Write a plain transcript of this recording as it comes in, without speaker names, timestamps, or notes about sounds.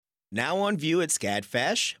Now on view at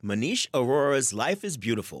SCADFASH, Manish Arora's Life is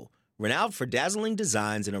Beautiful. Renowned for dazzling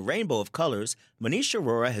designs in a rainbow of colors, Manish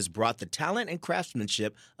Arora has brought the talent and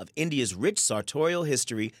craftsmanship of India's rich sartorial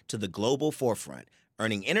history to the global forefront,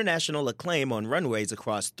 earning international acclaim on runways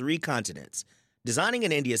across 3 continents. Designing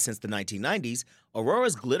in India since the 1990s,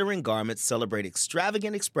 Aurora's glittering garments celebrate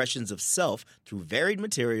extravagant expressions of self through varied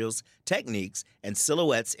materials, techniques, and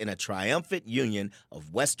silhouettes in a triumphant union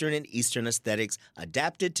of Western and Eastern aesthetics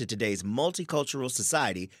adapted to today's multicultural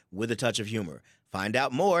society with a touch of humor. Find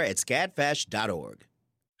out more at scadfash.org.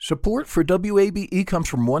 Support for WABE comes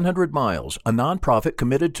from 100 Miles, a nonprofit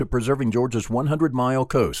committed to preserving Georgia's 100-mile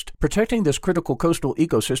coast. Protecting this critical coastal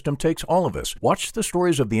ecosystem takes all of us. Watch the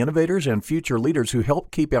stories of the innovators and future leaders who help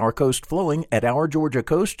keep our coast flowing at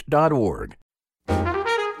ourgeorgiacoast.org.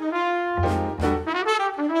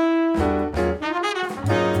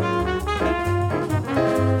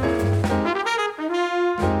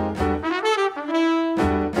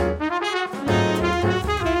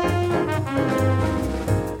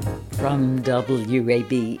 From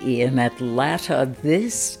WABE in Atlanta,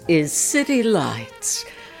 this is City Lights.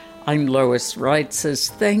 I'm Lois Reitzes.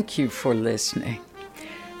 Thank you for listening.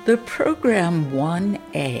 The program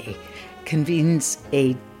 1A convenes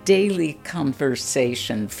a daily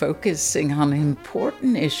conversation focusing on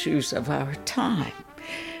important issues of our time.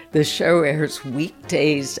 The show airs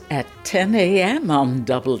weekdays at 10 a.m. on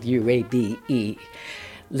WABE.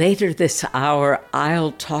 Later this hour,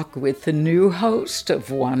 I'll talk with the new host of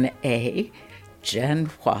 1A, Jen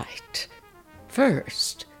White.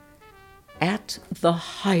 First, at the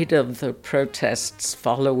height of the protests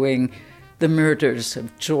following the murders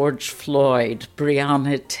of George Floyd,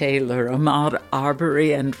 Breonna Taylor, Ahmaud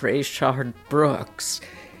Arbery, and Rayshard Brooks,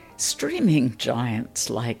 streaming giants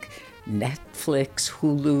like Netflix,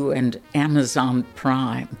 Hulu, and Amazon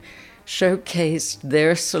Prime showcased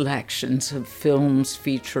their selections of films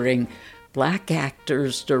featuring Black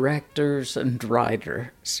actors, directors, and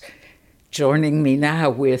writers. Joining me now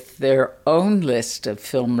with their own list of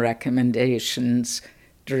film recommendations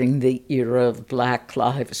during the era of Black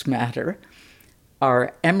Lives Matter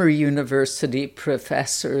are Emory University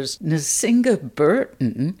professors Nsinga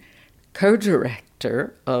Burton,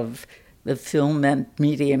 co-director of the Film and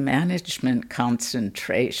Media Management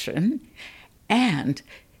concentration, and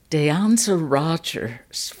Deonza Rogers,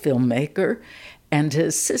 filmmaker and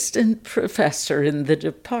assistant professor in the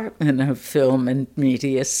Department of Film and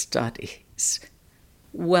Media Studies.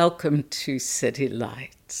 Welcome to City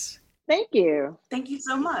Lights. Thank you. Thank you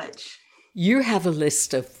so much. You have a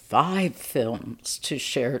list of 5 films to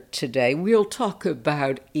share today. We'll talk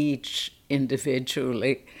about each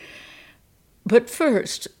individually. But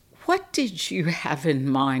first, what did you have in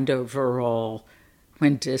mind overall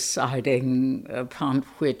when deciding upon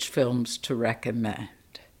which films to recommend?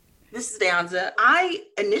 This is Deonza. I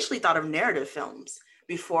initially thought of narrative films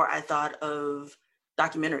before I thought of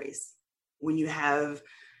documentaries. When you have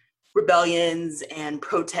rebellions and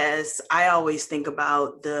protests, I always think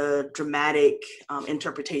about the dramatic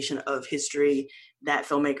interpretation of history that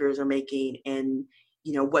filmmakers are making and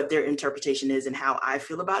what their interpretation is and how I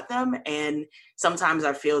feel about them. And sometimes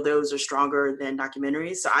I feel those are stronger than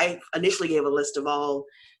documentaries. So I initially gave a list of all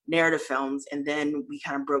narrative films, and then we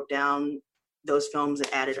kind of broke down those films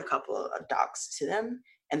and added a couple of docs to them,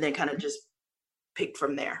 and then kind of just picked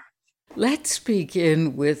from there. Let's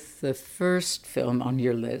begin with the first film on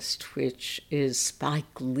your list, which is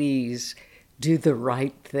Spike Lee's Do the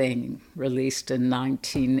Right Thing, released in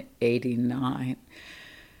 1989.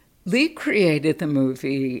 Lee created the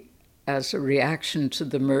movie as a reaction to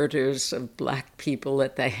the murders of Black people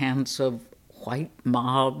at the hands of white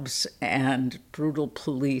mobs and brutal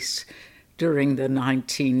police during the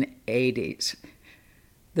 1980s.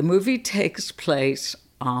 The movie takes place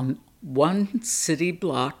on one city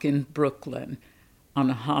block in Brooklyn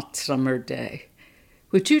on a hot summer day.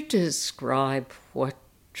 Would you describe what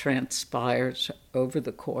transpires over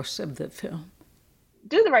the course of the film?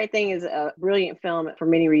 Do the Right Thing is a brilliant film for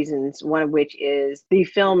many reasons, one of which is the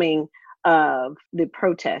filming of the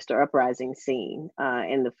protest or uprising scene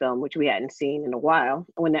in the film, which we hadn't seen in a while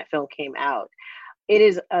when that film came out. It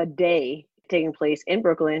is a day taking place in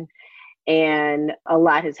Brooklyn, and a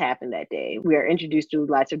lot has happened that day. We are introduced to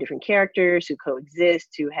lots of different characters who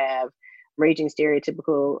coexist, who have raging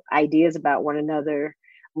stereotypical ideas about one another.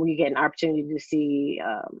 We get an opportunity to see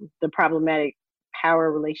the problematic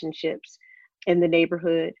power relationships in the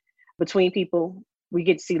neighborhood between people. We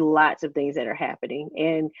get to see lots of things that are happening.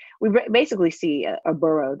 And we basically see a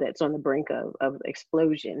borough that's on the brink of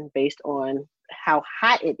explosion based on how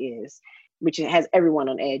hot it is, which has everyone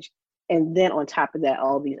on edge And then on top of that,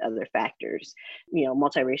 all these other factors,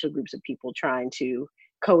 multiracial groups of people trying to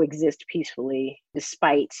coexist peacefully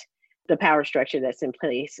despite the power structure that's in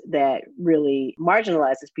place that really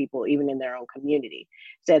marginalizes people even in their own community.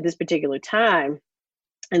 So at this particular time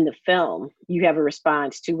in the film, you have a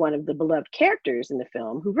response to one of the beloved characters in the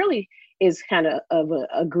film who really is kind of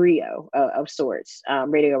a griot of sorts,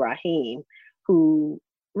 Radio Raheem, who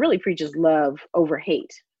really preaches love over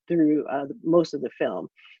hate through most of the film.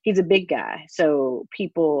 He's a big guy, so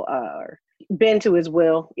people are bend to his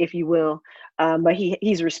will, if you will, but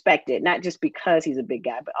he's respected, not just because he's a big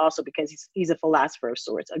guy, but also because he's a philosopher of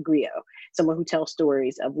sorts, a griot, someone who tells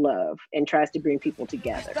stories of love and tries to bring people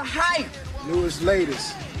together. The hype! Newest,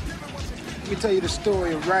 latest. Let me tell you the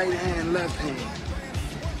story of right hand, left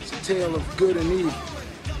hand. It's a tale of good and evil.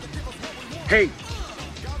 Hate.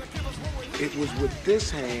 It was with this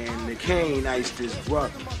hand that Cain iced his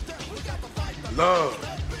brother. Love.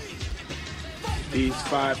 These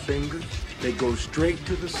 5 fingers, they go straight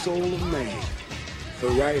to the soul of man. The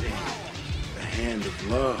right hand, the hand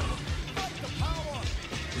of love.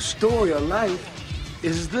 The story of life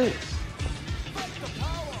is this.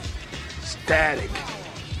 Static.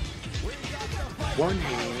 One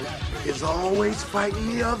hand is always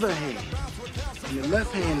fighting the other hand. And the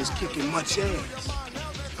left hand is kicking much ass.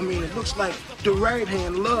 I mean, it looks like the right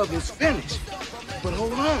hand love is finished. But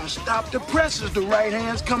hold on, stop the presses, the right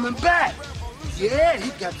hand's coming back. Yeah, he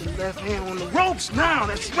got the left hand on the ropes now,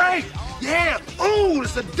 that's right. Yeah, ooh,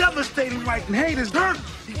 it's a devastating right and hate is hurt.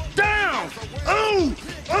 He's down. Ooh,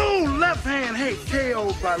 left hand hate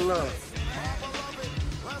KO'd by love.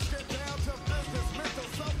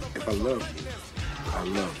 If I love you, I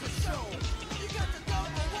love you.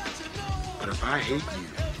 But if I hate you,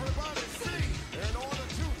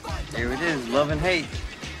 there it is, love and hate.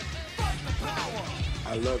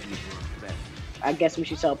 I love you, bro. I guess we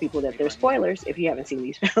should tell people that they're spoilers if you haven't seen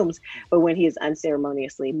these films, but when he is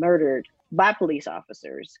unceremoniously murdered by police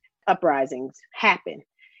officers, uprisings happen.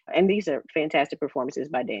 And these are fantastic performances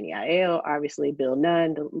by Danny Aiello, obviously Bill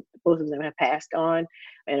Nunn, both of them have passed on.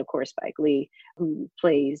 And of course, Spike Lee, who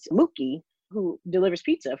plays Mookie, who delivers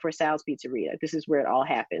pizza for Sal's Pizzeria. This is where it all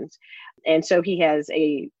happens. And so he has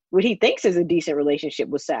what he thinks is a decent relationship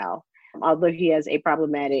with Sal, although he has a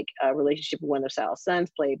problematic relationship with one of Sal's sons,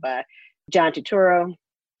 played by John Turturro,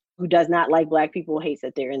 who does not like Black people, hates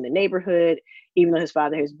that they're in the neighborhood, even though his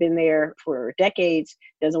father has been there for decades,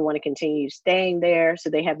 doesn't want to continue staying there. So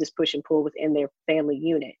they have this push and pull within their family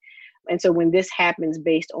unit. And so when this happens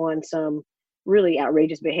based on some really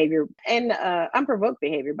outrageous behavior and unprovoked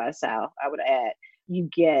behavior by Sal, I would add, you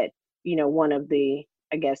get, one of the,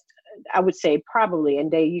 I guess, I would say probably,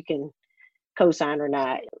 and Dave, you can co-sign or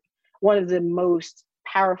not, one of the most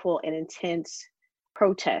powerful and intense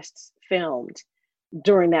protests filmed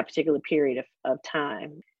during that particular period of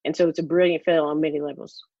time. And so it's a brilliant film on many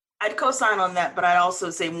levels. I'd co-sign on that, but I'd also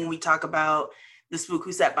say when we talk about The Spook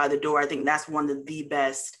Who Sat by the Door, I think that's one of the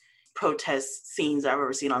best protest scenes I've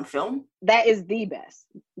ever seen on film. That is the best.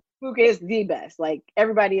 Spook is the best. Like,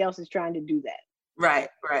 everybody else is trying to do that. Right.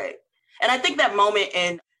 And I think that moment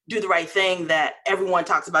in Do the Right Thing that everyone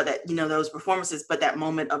talks about, that, those performances, but that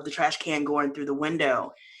moment of the trash can going through the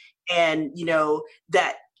window and,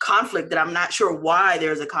 that conflict that I'm not sure why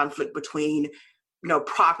there's a conflict between,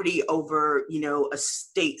 property over, a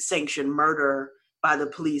state-sanctioned murder by the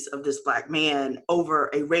police of this Black man over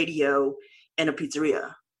a radio in a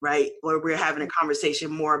pizzeria, right? Where we're having a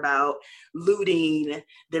conversation more about looting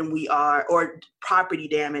than we are, or property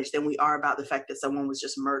damage than we are about the fact that someone was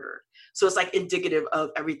just murdered. So it's like indicative of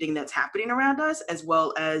everything that's happening around us, as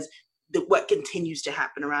well as what continues to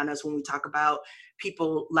happen around us when we talk about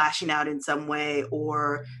people lashing out in some way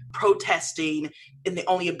or protesting in the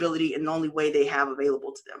only ability and the only way they have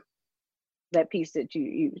available to them. That piece that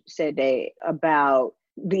you said, Dave, about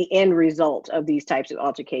the end result of these types of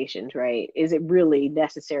altercations, right? Is it really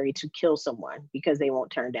necessary to kill someone because they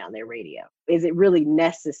won't turn down their radio? Is it really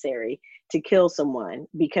necessary to kill someone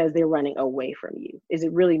because they're running away from you? Is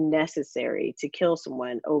it really necessary to kill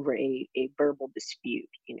someone over a verbal dispute,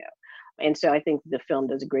 And so I think the film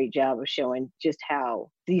does a great job of showing just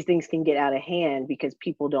how these things can get out of hand because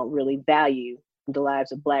people don't really value the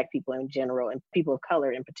lives of Black people in general and people of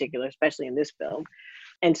color in particular, especially in this film.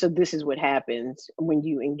 And so this is what happens when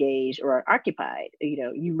you engage or are occupied.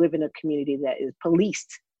 You live in a community that is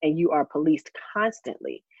policed and you are policed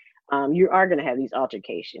constantly. You are going to have these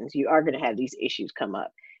altercations. You are going to have these issues come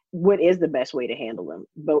up. What is the best way to handle them?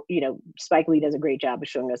 But, Spike Lee does a great job of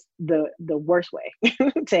showing us the worst way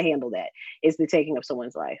to handle that is the taking of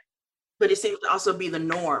someone's life. But it seems to also be the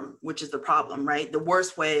norm, which is the problem, right? The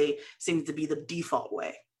worst way seems to be the default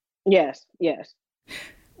way. Yes, yes.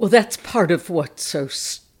 Well, that's part of what's so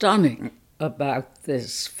stunning about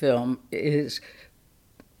this film is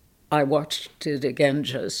I watched it again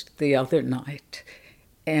just the other night,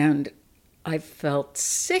 and I felt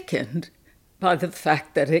sickened by the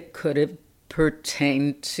fact that it could have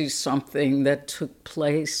pertained to something that took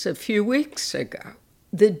place a few weeks ago.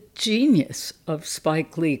 The genius of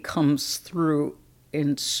Spike Lee comes through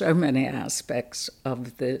in so many aspects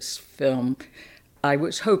of this film. I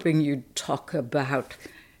was hoping you'd talk about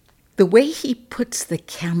the way he puts the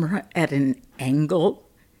camera at an angle.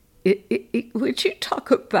 Would you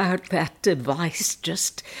talk about that device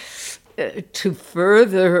just to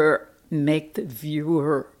further make the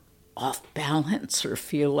viewer off balance or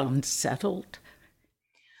feel unsettled?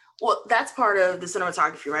 Well, that's part of the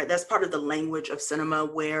cinematography, right? That's part of the language of cinema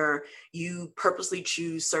where you purposely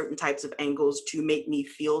choose certain types of angles to make me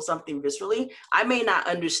feel something viscerally. I may not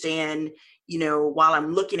understand, while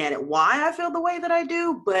I'm looking at it, why I feel the way that I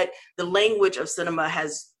do, but the language of cinema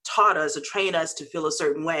has taught us or trained us to feel a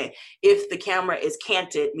certain way. If the camera is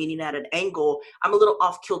canted, meaning at an angle, I'm a little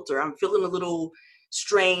off kilter. I'm feeling a little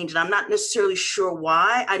strange and I'm not necessarily sure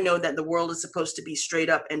why. I know that the world is supposed to be straight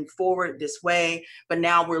up and forward this way, but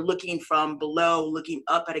now we're looking from below, looking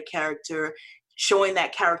up at a character, showing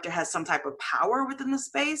that character has some type of power within the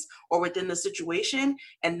space or within the situation,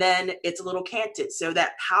 and then it's a little canted. So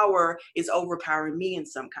that power is overpowering me in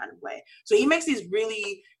some kind of way. So he makes these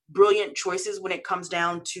really brilliant choices when it comes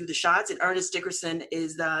down to the shots. And Ernest Dickerson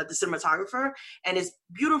is the cinematographer, and it's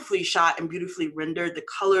beautifully shot and beautifully rendered. The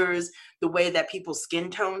colors, the way that people's skin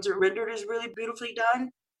tones are rendered is really beautifully done.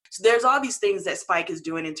 So there's all these things that Spike is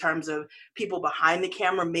doing in terms of people behind the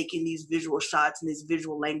camera making these visual shots and this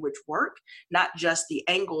visual language work, not just the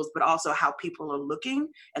angles, but also how people are looking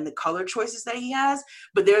and the color choices that he has.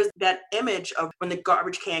 But there's that image of when the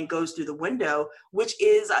garbage can goes through the window, which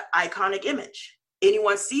is an iconic image.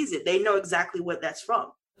 Anyone sees it, they know exactly what that's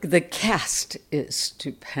from. The cast is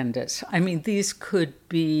stupendous. I mean, these could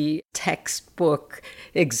be textbook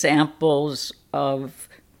examples of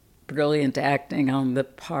brilliant acting on the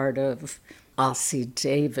part of Ossie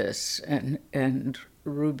Davis and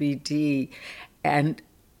Ruby Dee, and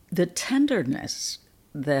the tenderness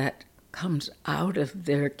that comes out of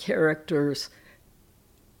their characters,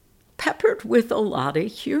 peppered with a lot of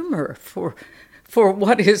humor for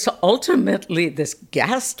what is ultimately this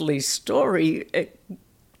ghastly story.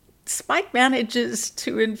 Spike manages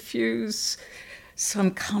to infuse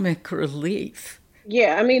some comic relief.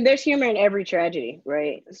 Yeah, I mean, there's humor in every tragedy,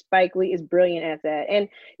 right? Spike Lee is brilliant at that. And,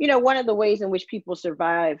 one of the ways in which people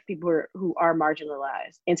survive, people who are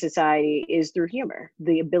marginalized in society, is through humor,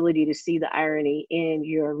 the ability to see the irony in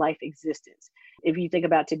your life existence. If you think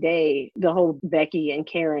about today, the whole Becky and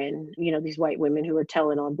Karen, these white women who are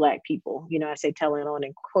telling on Black people, I say telling on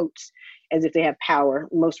in quotes as if they have power.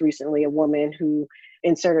 Most recently, a woman who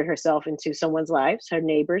inserted herself into someone's lives. Her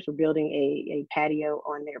neighbors were building a patio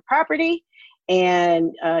on their property.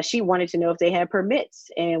 And she wanted to know if they had permits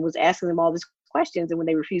and was asking them all these questions. And when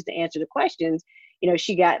they refused to answer the questions,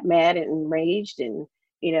 she got mad and enraged and,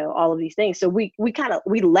 all of these things. So we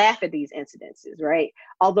laugh at these incidences, right?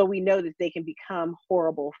 Although we know that they can become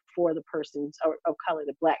horrible for the persons of color,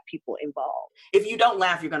 the Black people involved. If you don't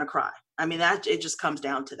laugh, you're going to cry. I mean, it just comes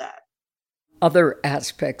down to that. Other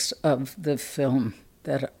aspects of the film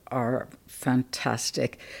that are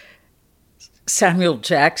fantastic. Samuel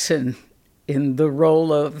Jackson in the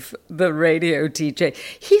role of the radio DJ.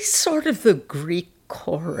 He's sort of the Greek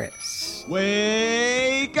chorus.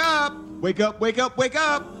 Wake up! Wake up, wake up, wake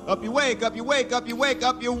up! Up you wake, up you wake, up you wake,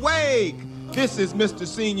 up you wake! This is Mr.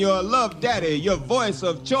 Senior Love Daddy, your voice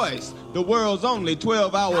of choice. The world's only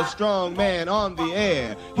 12-hour strong man on the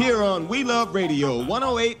air. Here on We Love Radio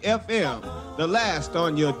 108 FM. The last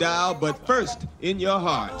on your dial, but first in your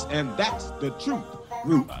hearts. And that's the truth.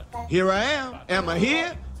 Root. Here I am I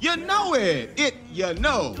here? You know it, you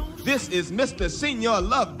know. This is Mr. Senior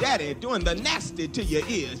Love Daddy doing the nasty to your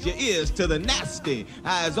ears to the nasty.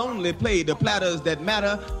 Eyes only play the platters that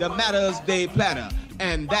matter, the matters they platter.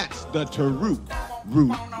 And that's the truth.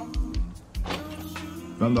 Root.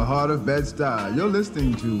 From the heart of Bed-Stuy, you're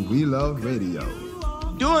listening to We Love Radio.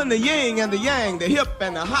 Doing the yin and the yang, the hip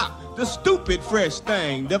and the hop, the stupid fresh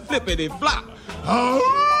thing, the flippity flop.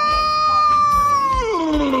 Oh!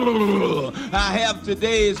 I have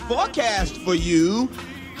today's forecast for you.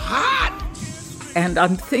 Hot! And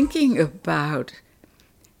I'm thinking about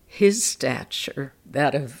his stature,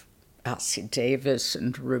 that of Ossie Davis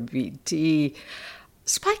and Ruby Dee.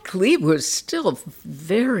 Spike Lee was still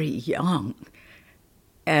very young,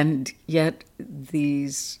 and yet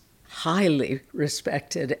these highly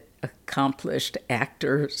respected accomplished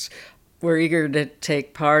actors were eager to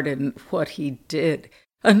take part in what he did.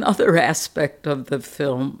 Another aspect of the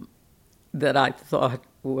film that I thought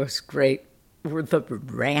was great were the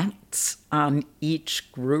rants on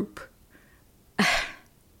each group.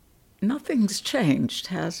 Nothing's changed,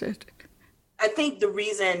 has it? I think the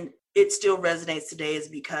reason it still resonates today is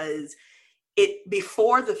because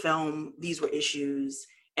before the film, these were issues,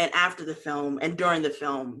 and after the film and during the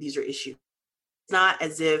film, these are issues. It's not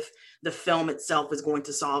as if the film itself is going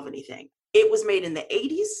to solve anything. It was made in the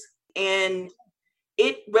 80s, and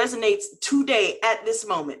it resonates today at this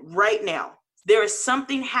moment, right now. There is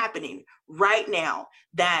something happening right now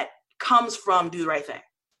that comes from Do the Right Thing.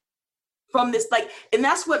 From this, and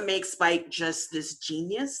that's what makes Spike just this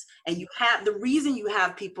genius. And the reason you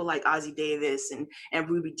have people like Ossie Davis and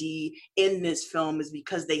Ruby Dee in this film is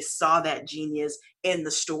because they saw that genius in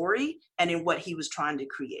the story and in what he was trying to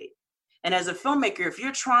create. And as a filmmaker, if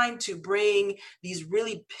you're trying to bring these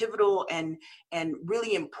really pivotal and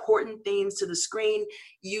really important themes to the screen,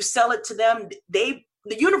 you sell it to them. The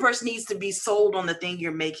universe needs to be sold on the thing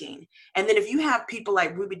you're making. And then if you have people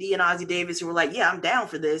like Ruby Dee and Ossie Davis who are like, yeah, I'm down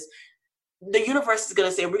for this, the universe is going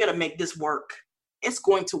to say, we're going to make this work. It's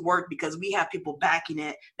going to work because we have people backing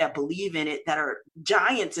it, that believe in it, that are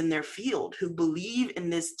giants in their field, who believe in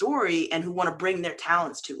this story and who want to bring their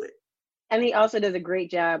talents to it. And he also does a great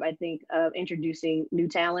job, I think, of introducing new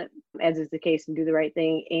talent, as is the case in Do the Right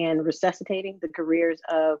Thing, and resuscitating the careers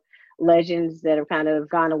of legends that have kind of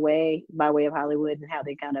gone away by way of Hollywood and how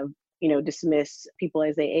they kind of, dismiss people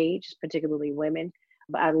as they age, particularly women.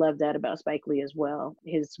 But I love that about Spike Lee as well.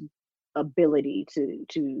 His ability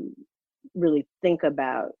to really think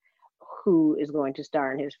about who is going to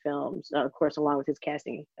star in his films, of course, along with his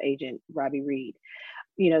casting agent, Robbie Reed.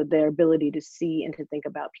 Their ability to see and to think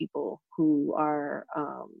about people who are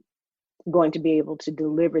going to be able to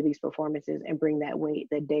deliver these performances and bring that weight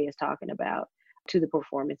that Day is talking about to the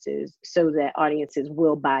performances so that audiences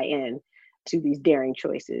will buy in to these daring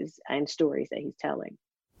choices and stories that he's telling.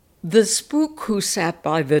 The Spook Who Sat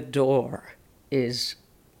by the Door is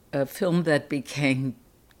a film that became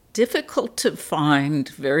difficult to find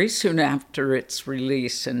very soon after its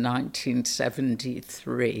release in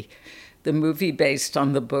 1973. The movie, based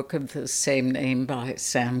on the book of the same name by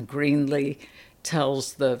Sam Greenlee,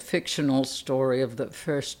 tells the fictional story of the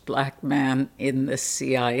first Black man in the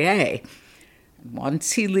CIA.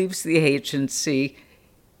 Once he leaves the agency,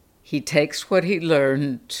 he takes what he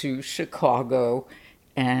learned to Chicago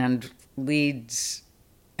and leads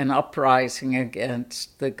an uprising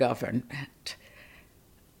against the government.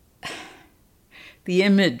 The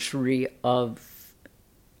imagery of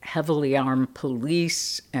heavily armed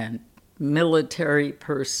police and military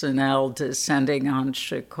personnel descending on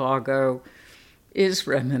Chicago is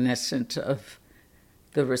reminiscent of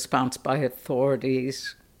the response by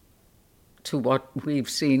authorities to what we've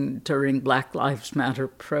seen during Black Lives Matter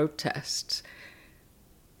protests.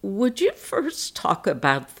 Would you first talk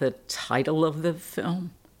about the title of the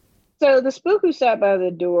film? So The Spook Who Sat by the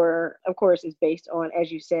Door, of course, is based on,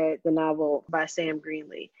 as you said, the novel by Sam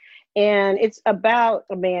Greenlee. And it's about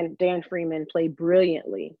a man, Dan Freeman, played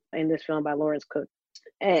brilliantly in this film by Lawrence Cook,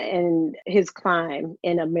 and his climb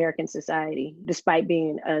in American society, despite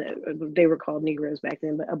being, they were called Negroes back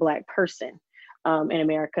then, but a Black person in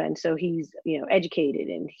America. And so he's, educated,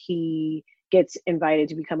 and he gets invited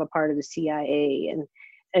to become a part of the CIA. And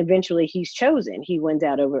eventually he's chosen. He wins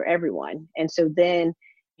out over everyone. And so then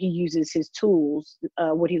he uses his tools,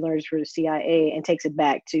 what he learns for the CIA, and takes it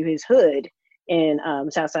back to his hood in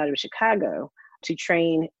south side of Chicago to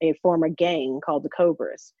train a former gang called the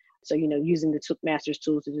Cobras. So, using the master's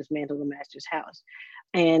tools to dismantle the master's house,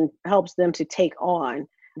 and helps them to take on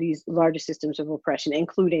these larger systems of oppression,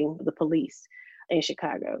 including the police in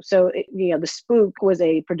Chicago. So, the spook was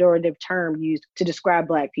a pejorative term used to describe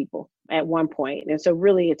Black people at one point. And so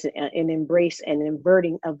really it's an embrace and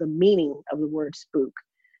inverting of the meaning of the word spook.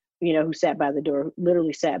 Who sat by the door,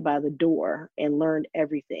 literally sat by the door and learned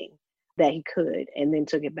everything that he could, and then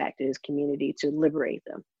took it back to his community to liberate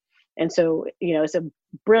them. And so, it's a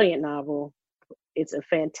brilliant novel. It's a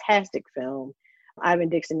fantastic film. Ivan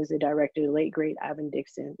Dixon is the director, the late, great Ivan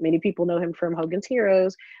Dixon. Many people know him from Hogan's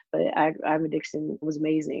Heroes, but Ivan Dixon was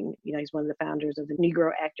amazing. He's one of the founders of the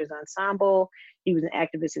Negro Actors Ensemble. He was an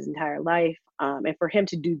activist his entire life. And for him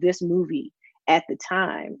to do this movie at the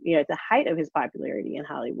time, at the height of his popularity in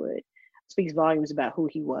Hollywood, speaks volumes about who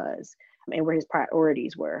he was and where his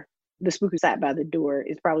priorities were. The Spook Who Sat by the Door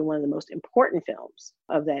is probably one of the most important films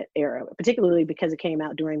of that era, particularly because it came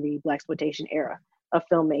out during the Blaxploitation era of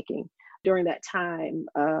filmmaking. During that time,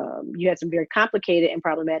 you had some very complicated and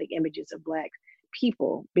problematic images of Black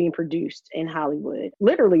people being produced in Hollywood.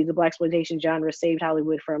 Literally, the blaxploitation genre saved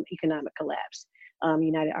Hollywood from economic collapse.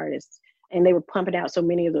 United Artists. And they were pumping out so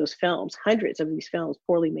many of those films, hundreds of these films,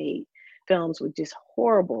 poorly made films with just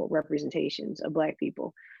horrible representations of Black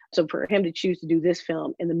people. So for him to choose to do this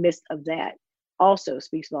film in the midst of that also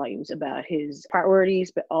speaks volumes about his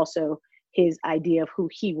priorities, but also his idea of who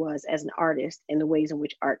he was as an artist and the ways in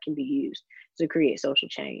which art can be used to create social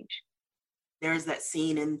change. There's that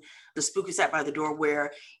scene in The Spook Who Sat by the Door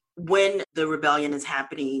where when the rebellion is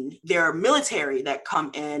happening, there are military that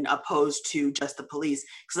come in opposed to just the police.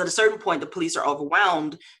 Because at a certain point, the police are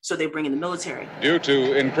overwhelmed, so they bring in the military. Due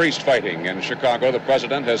to increased fighting in Chicago, the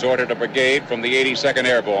president has ordered a brigade from the 82nd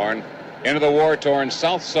Airborne into the war-torn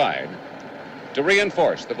South Side to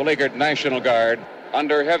reinforce the beleaguered National Guard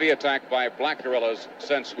under heavy attack by Black guerrillas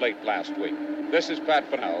since late last week. This is Pat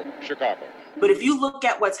Fennell, Chicago. But if you look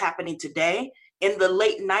at what's happening today, in the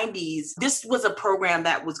late 90s, this was a program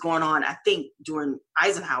that was going on, I think, during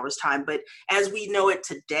Eisenhower's time. But as we know it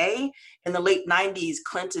today, in the late 90s,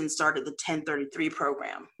 Clinton started the 1033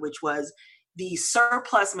 program, which was the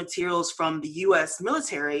surplus materials from the US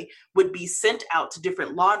military would be sent out to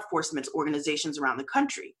different law enforcement organizations around the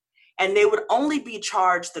country. And they would only be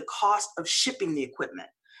charged the cost of shipping the equipment.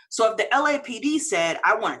 So if the LAPD said,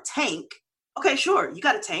 I want a tank, okay, sure, you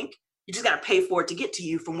got a tank. You just got to pay for it to get to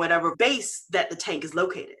you from whatever base that the tank is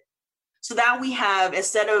located. So now we have,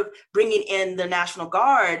 instead of bringing in the National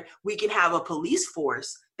Guard, we can have a police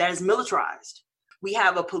force that is militarized. We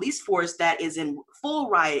have a police force that is in full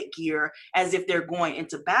riot gear as if they're going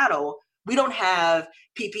into battle. We don't have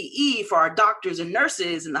PPE for our doctors and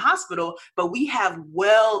nurses in the hospital, but we have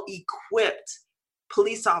well-equipped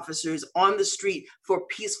police officers on the street for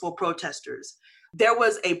peaceful protesters. There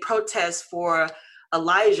was a protest for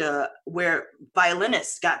Elijah where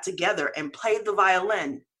violinists got together and played the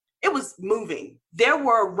violin. It was moving. There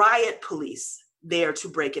were riot police there to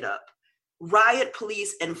break it up. Riot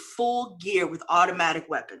police in full gear with automatic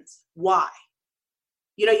weapons. Why?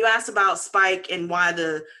 You know, you asked about Spike and why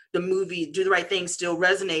the movie Do the Right Thing still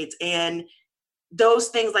resonates. And those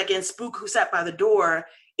things like in Spook Who Sat by the Door,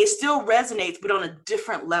 it still resonates, but on a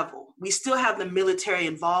different level. We still have the military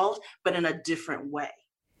involved, but in a different way.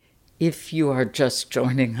 If you are just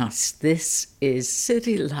joining us, this is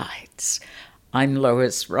City Lights. I'm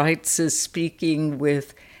Lois Reitzes speaking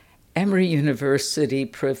with Emory University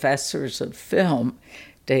professors of film,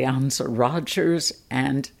 Deonza Rogers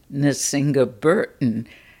and Nsinga Burton,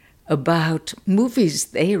 about movies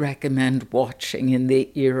they recommend watching in the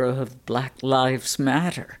era of Black Lives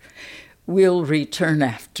Matter. We'll return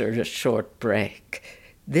after a short break.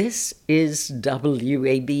 This is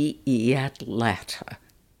WABE Atlanta.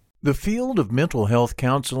 The field of mental health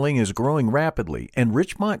counseling is growing rapidly, and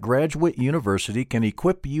Richmont Graduate University can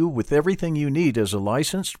equip you with everything you need as a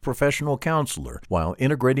licensed professional counselor while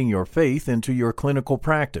integrating your faith into your clinical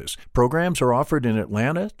practice. Programs are offered in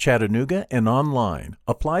Atlanta, Chattanooga, and online.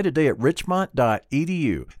 Apply today at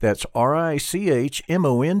richmont.edu. That's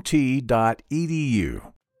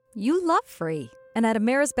RICHMONT.edu. You love free, and at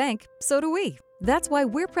Ameris Bank, so do we. That's why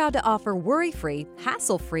we're proud to offer worry-free,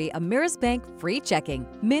 hassle-free Ameris Bank free checking.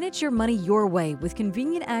 Manage your money your way with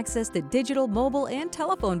convenient access to digital, mobile, and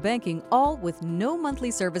telephone banking, all with no monthly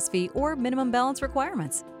service fee or minimum balance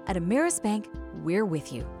requirements. At Ameris Bank, we're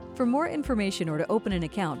with you. For more information or to open an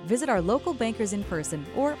account, visit our local bankers in person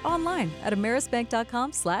or online at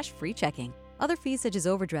amerisbank.com/free checking. Other fees such as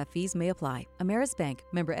overdraft fees may apply. Ameris Bank,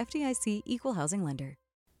 member FDIC, equal housing lender.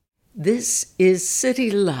 This is City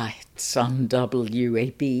Lights on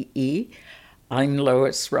WABE. I'm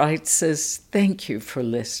Lois Reitzes. Thank you for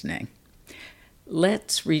listening.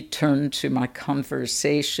 Let's return to my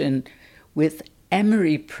conversation with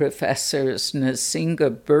Emory professors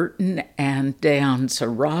Nsinga Burton and Deonza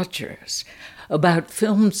Rogers about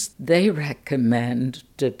films they recommend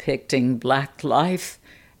depicting Black life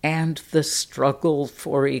and the struggle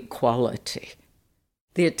for equality.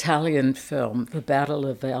 The Italian film, The Battle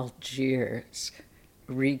of Algiers,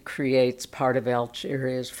 recreates part of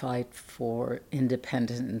Algeria's fight for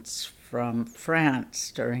independence from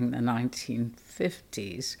France during the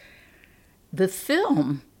 1950s. The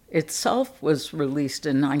film itself was released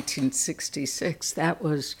in 1966. That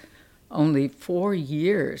was only 4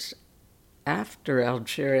 years after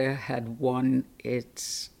Algeria had won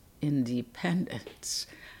its independence.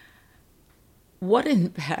 What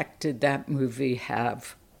impact did that movie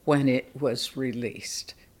have when it was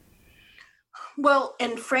released? Well,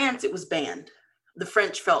 in France, it was banned. The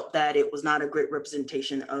French felt that it was not a great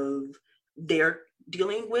representation of they're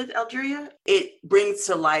dealing with Algeria. It brings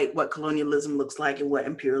to light what colonialism looks like and what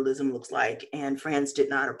imperialism looks like. And France did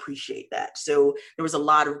not appreciate that. So there was a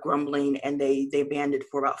lot of grumbling, and they banned it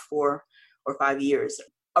for about 4 or 5 years.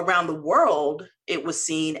 Around the world, it was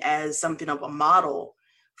seen as something of a model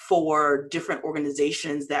for different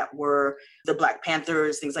organizations that were the Black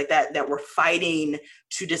Panthers, things like that, that were fighting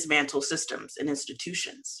to dismantle systems and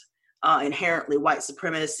institutions. Inherently white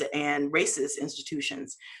supremacist and racist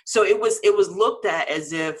institutions. So it was looked at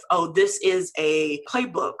as if, oh, this is a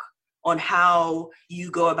playbook on how you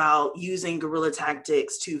go about using guerrilla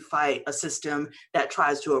tactics to fight a system that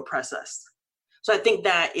tries to oppress us. So I think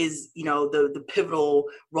that is, the pivotal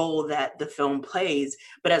role that the film plays.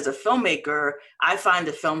 But as a filmmaker, I find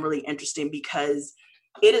the film really interesting because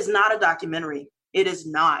it is not a documentary. It is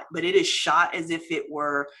not, but it is shot as if it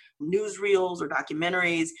were newsreels or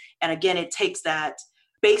documentaries. And again, it takes that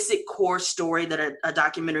basic core story that a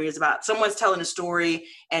documentary is about. Someone's telling a story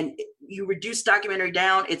and you reduce documentary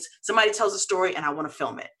down. It's somebody tells a story and I want to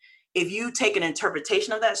film it. If you take an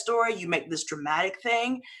interpretation of that story, you make this dramatic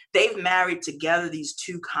thing. They've married together these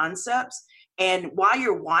two concepts. And while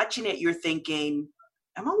you're watching it, you're thinking,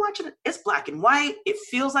 am I watching it? It's black and white. It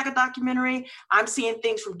feels like a documentary. I'm seeing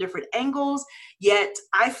things from different angles, yet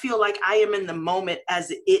I feel like I am in the moment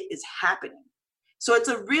as it is happening. So it's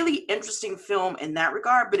a really interesting film in that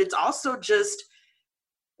regard, but it's also just,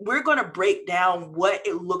 we're going to break down what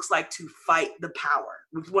it looks like to fight the power.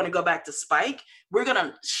 If you want to go back to Spike, we're going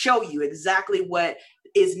to show you exactly what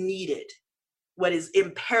is needed, what is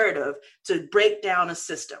imperative to break down a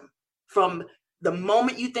system from the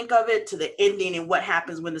moment you think of it to the ending, and what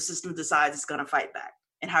happens when the system decides it's going to fight back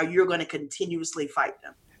and how you're going to continuously fight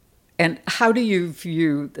them. And how do you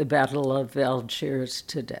view the Battle of Algiers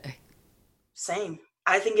today? Same.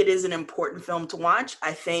 I think it is an important film to watch.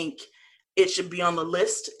 I think it should be on the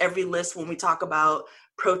list, every list when we talk about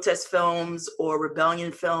protest films or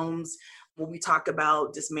rebellion films, when we talk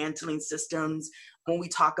about dismantling systems, when we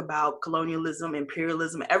talk about colonialism,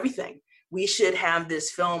 imperialism, everything. We should have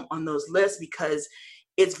this film on those lists because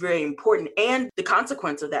it's very important. And the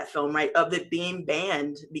consequence of that film, right, of it being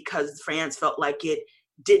banned because France felt like it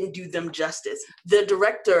didn't do them justice. The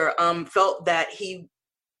director felt that he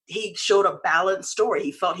showed a balanced story.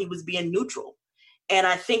 He felt he was being neutral. And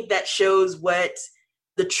I think that shows what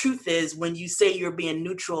the truth is when you say you're being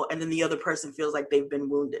neutral and then the other person feels like they've been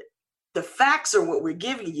wounded. The facts are what we're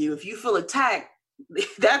giving you. If you feel attacked,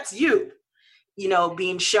 that's you.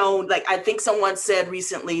 Being shown, like I think someone said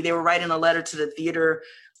recently, they were writing a letter to the theater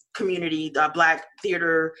community, Black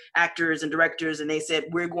theater actors and directors, and they said,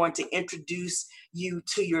 we're going to introduce you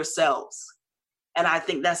to yourselves. And I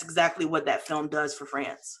think that's exactly what that film does for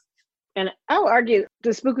France. And I would argue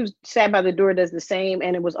The Spook Who Sat by the Door does the same,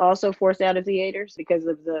 and it was also forced out of theaters because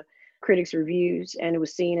of the critics' reviews, and it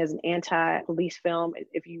was seen as an anti-police film.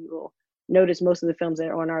 If you will notice, most of the films that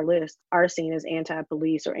are on our list are seen as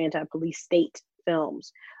anti-police or anti-police state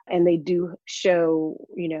films. And they do show,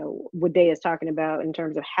 what Day is talking about in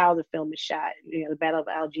terms of how the film is shot. The Battle of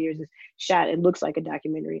Algiers is shot, it looks like a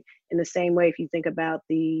documentary. In the same way, if you think about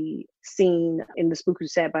the scene in The Spook Who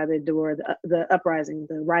Sat by the Door, the uprising,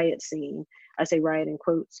 the riot scene, I say riot in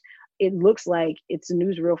quotes, it looks like it's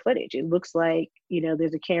newsreel footage. It looks like,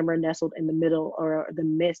 there's a camera nestled in the middle or the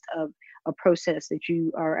midst of a process that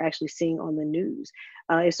you are actually seeing on the news.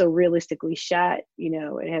 It's so realistically shot.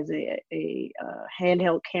 It has a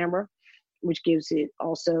handheld camera, which gives it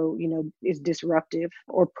also, is disruptive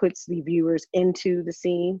or puts the viewers into the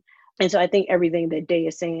scene. And so I think everything that Day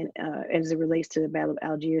is saying as it relates to the Battle of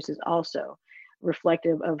Algiers is also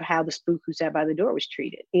reflective of how The Spook Who Sat by the Door was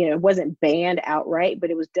treated. It wasn't banned outright, but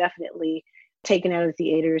it was definitely taken out of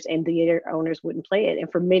theaters, and theater owners wouldn't play it.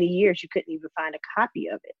 And for many years, you couldn't even find a copy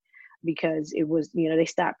of it because it was, they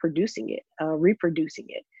stopped producing it, reproducing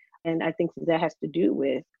it. And I think that has to do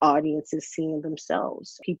with audiences seeing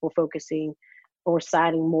themselves, people focusing or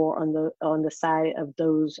siding more on the side of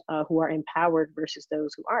those who are empowered versus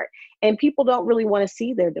those who aren't. And people don't really want to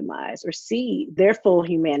see their demise or see their full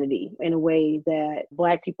humanity in a way that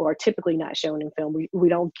Black people are typically not shown in film. We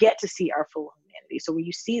don't get to see our full humanity. So when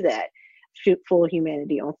you see that full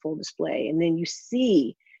humanity on full display, and then you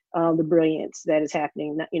see the brilliance that is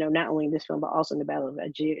happening, not only in this film, but also in the Battle of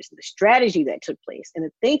Algiers, the strategy that took place and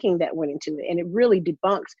the thinking that went into it. And it really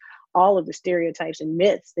debunks all of the stereotypes and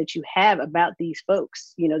myths that you have about these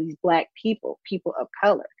folks, these Black people of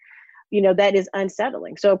color. That is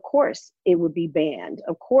unsettling. So of course it would be banned.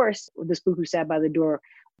 Of course, The Spook Who Sat by the Door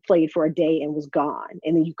played for a day and was gone.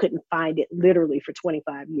 And then you couldn't find it literally for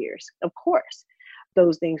 25 years. Of course,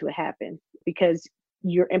 those things would happen because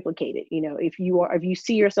you're implicated. You know, if you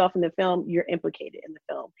see yourself in the film, you're implicated in the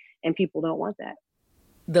film, and people don't want that.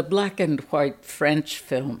 The black and white French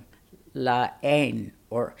film La Haine,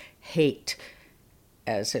 or Hate,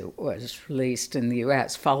 as it was released in the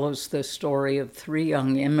U.S., follows the story of 3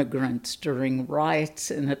 young immigrants during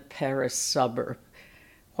riots in a Paris suburb.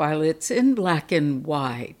 While it's in black and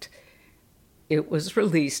white, it was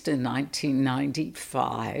released in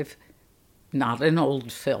 1995, not an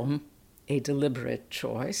old film, a deliberate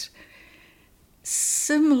choice.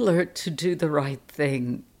 Similar to Do the Right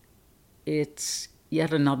Thing, it's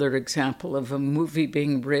yet another example of a movie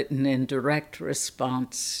being written in direct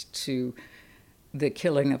response to the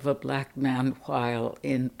killing of a black man while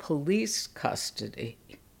in police custody,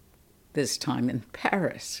 this time in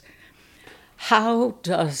Paris. How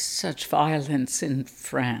does such violence in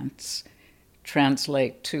France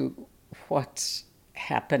translate to what's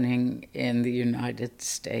happening in the United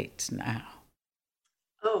States now?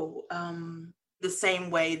 The same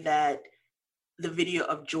way that the video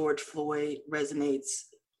of George Floyd resonates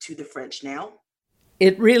to the French now.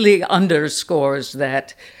 It really underscores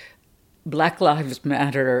that Black Lives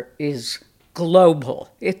Matter is global.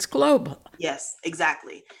 It's global. Yes,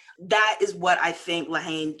 exactly. That is what I think La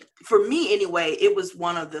Haine, for me anyway, it was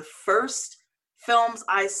one of the first films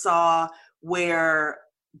I saw where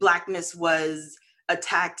Blackness was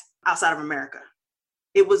attacked outside of America.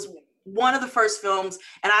 It was one of the first films,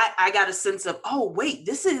 and I got a sense of, oh, wait,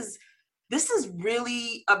 this is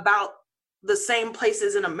really about the same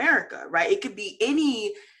places in America, right? It could be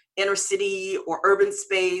any inner city or urban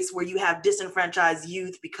space where you have disenfranchised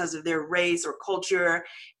youth because of their race or culture.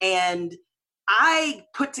 And I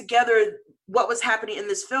put together what was happening in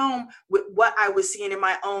this film with what I was seeing in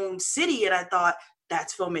my own city. And I thought,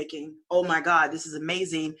 that's filmmaking. Oh my God, this is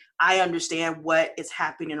amazing. I understand what is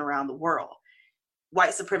happening around the world.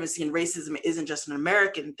 White supremacy and racism isn't just an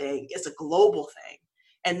American thing, it's a global thing.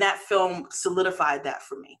 And that film solidified that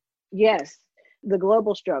for me. Yes, the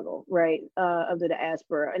global struggle, right, of the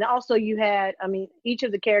diaspora. And also you had, each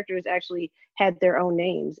of the characters actually had their own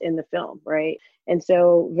names in the film, right? And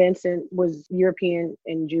so Vincent was European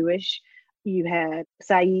and Jewish. You had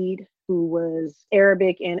Saeed, who was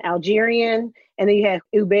Arabic and Algerian. And then you had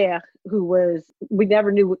Hubert, who was, we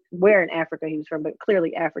never knew where in Africa he was from, but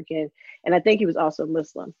clearly African. And I think he was also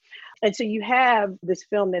Muslim. And so you have this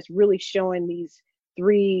film that's really showing these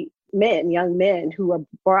 3 men, young men, who are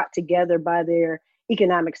brought together by their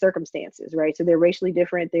economic circumstances, right? So they're racially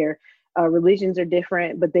different, their religions are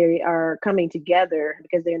different, but they are coming together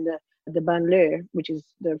because they're in the banlieue, which is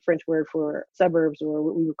the French word for suburbs, or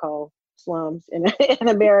what we would call slums in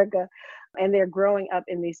America. And they're growing up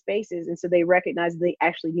in these spaces. And so they recognize they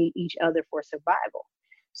actually need each other for survival.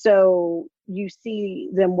 So you see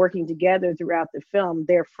them working together throughout the film.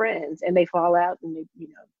 They're friends, and they fall out, and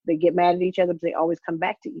they get mad at each other, but they always come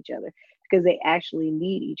back to each other because they actually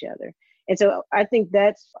need each other. And so I think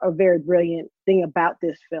that's a very brilliant thing about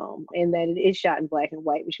this film, in that it is shot in black and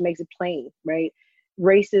white, which makes it plain, right?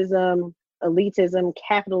 Racism, elitism,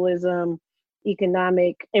 capitalism,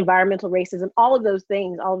 economic, environmental racism, all of those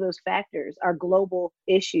things, all of those factors are global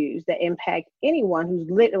issues that impact anyone who's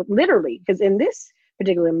literally, because in this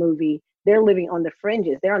particular movie, they're living on the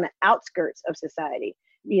fringes, they're on the outskirts of society.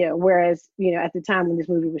 Whereas, at the time when this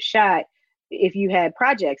movie was shot, if you had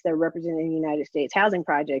projects that were represented in the United States, housing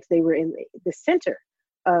projects, they were in the center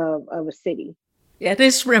of a city. It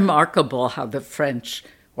is remarkable how the French,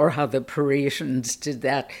 or how the Parisians, did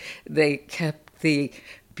that. They kept the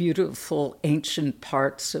beautiful ancient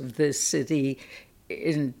parts of the city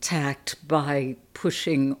intact by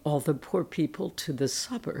pushing all the poor people to the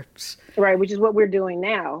suburbs. Right, which is what we're doing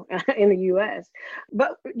now in the US.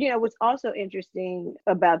 But, what's also interesting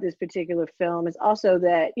about this particular film is also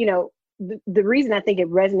that, the reason I think it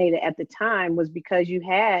resonated at the time was because you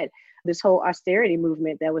had this whole austerity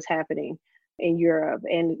movement that was happening in Europe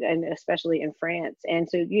and especially in France. And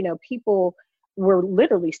so, people were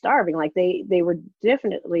literally starving. Like they were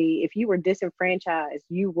definitely, if you were disenfranchised,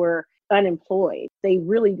 you were unemployed. They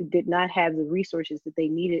really did not have the resources that they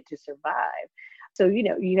needed to survive. So,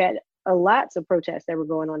 you had lots of protests that were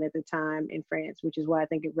going on at the time in France, which is why I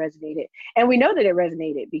think it resonated. And we know that it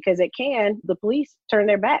resonated because at Cannes, the police turned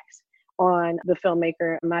their backs on the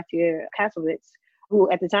filmmaker Mathieu Kassovitz,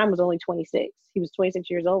 who at the time was only 26. He was 26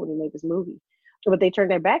 years old when he made this movie. But they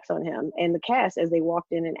turned their backs on him and the cast as they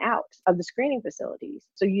walked in and out of the screening facilities.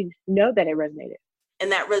 So you know that it resonated.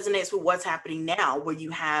 And that resonates with what's happening now, where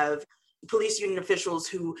you have police union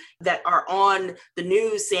officials that are on the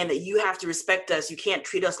news saying that you have to respect us. You can't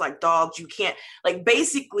treat us like dogs. You can't,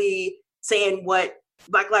 basically saying what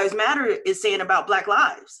Black Lives Matter is saying about Black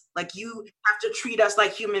lives. Like, you have to treat us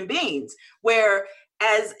like human beings, where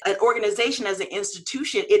as an organization, as an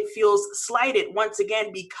institution, it feels slighted once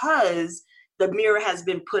again because the mirror has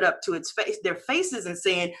been put up to their faces and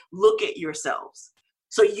saying, look at yourselves.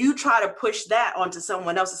 So you try to push that onto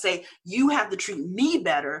someone else and say, you have to treat me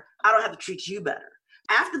better. I don't have to treat you better.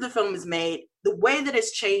 After the film is made, the way that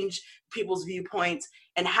it's changed people's viewpoints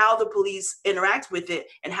and how the police interact with it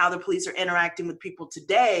and how the police are interacting with people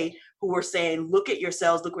today who are saying, look at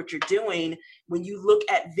yourselves, look what you're doing. When you look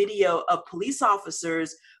at video of police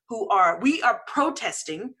officers we are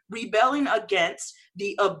protesting, rebelling against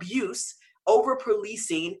the abuse, over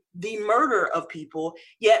policing, the murder of people,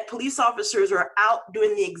 yet police officers are out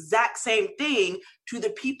doing the exact same thing to the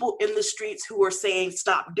people in the streets who are saying,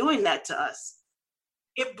 stop doing that to us.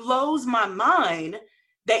 It blows my mind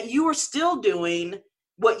that you are still doing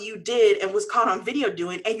what you did and was caught on video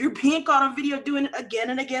doing, and you're being caught on video doing it again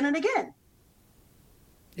and again and again.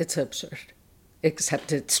 It's absurd,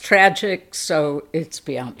 except it's tragic, so it's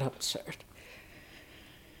beyond absurd.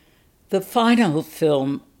 The final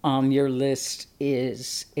film on your list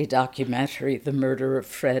is a documentary, The Murder of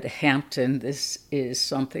Fred Hampton. This is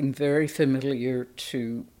something very familiar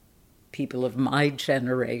to people of my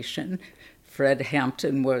generation. Fred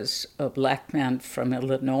Hampton was a Black man from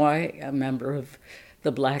Illinois, a member of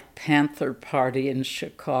the Black Panther Party in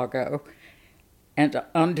Chicago. And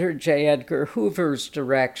under J. Edgar Hoover's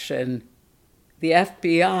direction, the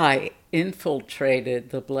FBI infiltrated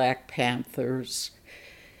the Black Panthers,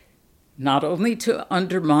 not only to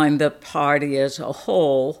undermine the party as a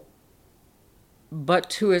whole, but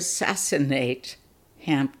to assassinate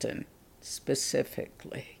Hampton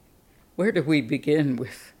specifically. Where do we begin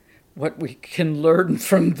with what we can learn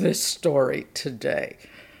from this story today?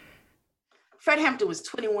 Fred Hampton was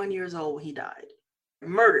 21 years old when he died,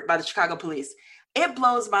 murdered by the Chicago police. It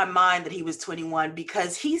blows my mind that he was 21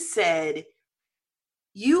 because he said,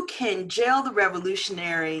 you can jail the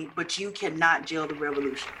revolutionary, but you cannot jail the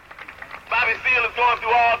revolution. Bobby Seale is going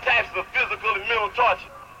through all types of physical and mental torture.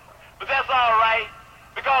 But that's all right,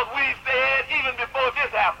 because we said even before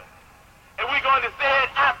this happened, and we're going to say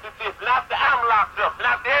it after this, and after I'm locked up, and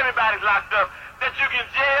after everybody's locked up, that you can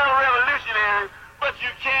jail revolutionaries, but you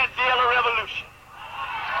can't jail a revolution.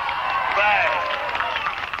 Right.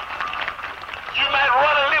 You might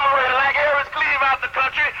run a liberator like Harris Cleave out the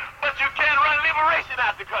country, but you can't run liberation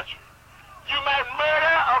out the country. You might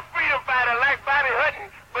murder a freedom fighter like Bobby Hutton,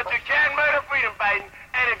 but you can't murder freedom fighting.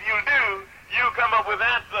 And if you do, you come up with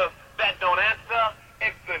answers that don't answer,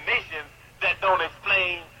 explanations that don't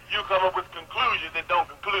explain. You come up with conclusions that don't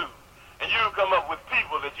conclude. And you come up with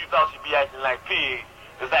people that you thought should be acting like pigs,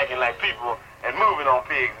 that's acting like people and moving on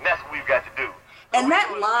pigs. And that's what we've got to do. And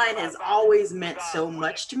that line has always meant so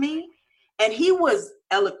much to me. And he was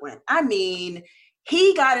eloquent. I mean,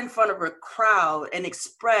 he got in front of a crowd and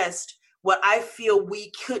expressed what I feel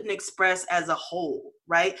we couldn't express as a whole,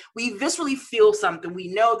 right? We viscerally feel something.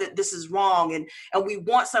 We know that this is wrong and we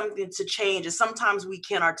want something to change. And sometimes we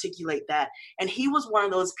can't articulate that. And he was one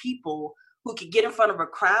of those people who could get in front of a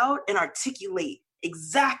crowd and articulate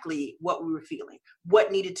exactly what we were feeling,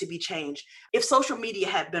 what needed to be changed. If social media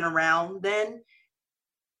had been around then,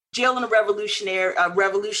 jailing a revolutionary,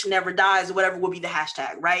 revolution never dies, or whatever would be the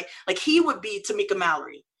hashtag, right? Like, he would be Tamika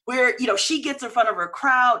Mallory, where, you know, she gets in front of her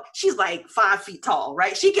crowd. She's like 5 feet tall,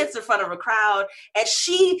 right? She gets in front of a crowd and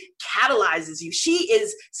she catalyzes you. She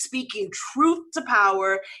is speaking truth to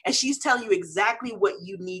power, and she's telling you exactly what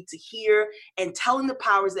you need to hear and telling the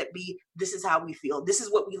powers that be, this is how we feel. This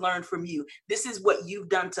is what we learned from you. This is what you've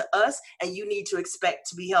done to us, and you need to expect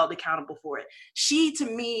to be held accountable for it. She, to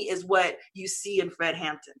me, is what you see in Fred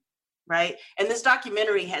Hampton, right? And this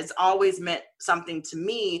documentary has always meant something to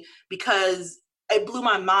me because it blew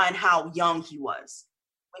my mind how young he was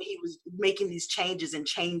when he was making these changes and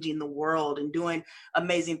changing the world and doing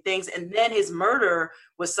amazing things. And then his murder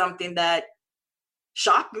was something that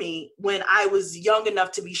shocked me when I was young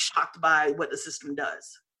enough to be shocked by what the system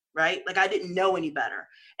does, right? Like, I didn't know any better.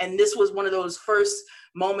 And this was one of those first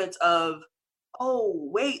moments of, oh,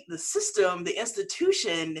 wait, the system, the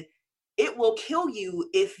institution, it will kill you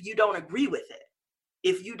if you don't agree with it.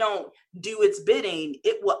 If you don't do its bidding,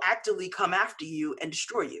 it will actively come after you and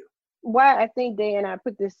destroy you. Why I think Day and I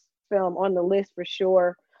put this film on the list for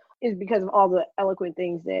sure is because of all the eloquent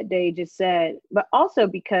things that Day just said, but also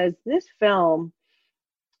because this film,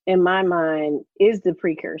 in my mind, is the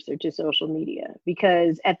precursor to social media.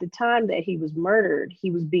 Because at the time that he was murdered, he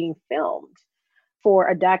was being filmed for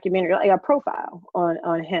a documentary, like a profile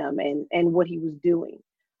on him and what he was doing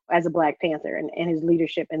as a Black Panther and his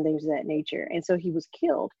leadership and things of that nature. And so he was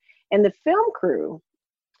killed. And the film crew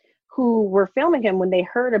who were filming him, when they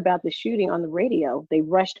heard about the shooting on the radio, they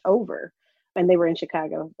rushed over, and they were in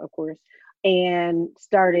Chicago, of course, and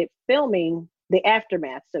started filming the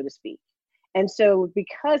aftermath, so to speak. And so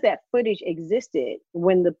because that footage existed,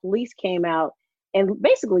 when the police came out and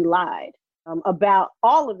basically lied about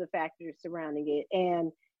all of the factors surrounding it,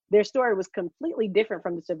 and their story was completely different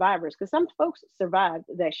from the survivors, because some folks survived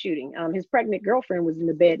that shooting. His pregnant girlfriend was in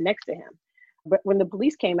the bed next to him. But when the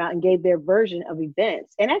police came out and gave their version of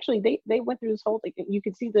events, and actually they went through this whole thing. You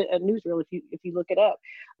can see the newsreel if you look it up,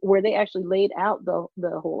 where they actually laid out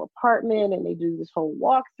the whole apartment, and they do this whole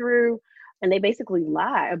walkthrough, and they basically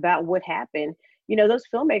lie about what happened. You know, those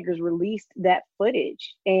filmmakers released that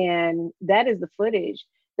footage, and that is the footage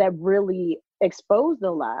that really exposed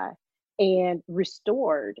the lie and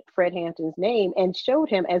restored Fred Hampton's name and showed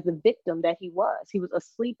him as the victim that he was. He was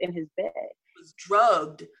asleep in his bed. He was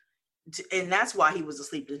drugged, and that's why he was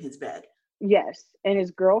asleep in his bed. Yes, and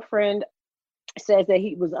his girlfriend says that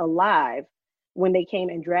he was alive when they came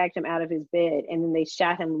and dragged him out of his bed, and then they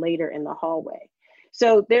shot him later in the hallway.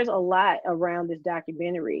 So there's a lot around this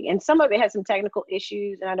documentary, and some of it has some technical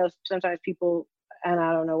issues, and I know sometimes people, and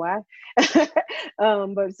I don't know why,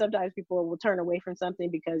 but sometimes people will turn away from something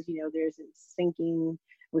because, you know, there's syncing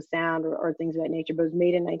with sound or things of that nature. But it was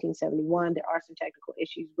made in 1971. There are some technical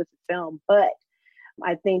issues with the film, but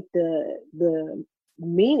I think the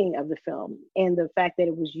meaning of the film and the fact that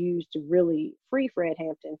it was used to really free Fred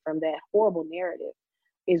Hampton from that horrible narrative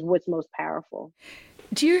is what's most powerful.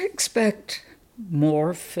 Do you expect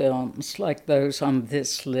more films like those on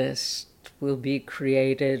this list will be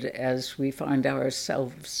created as we find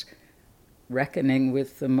ourselves reckoning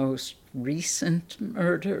with the most recent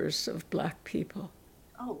murders of Black people?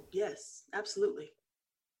 Oh, yes, absolutely.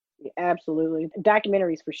 Yeah, absolutely.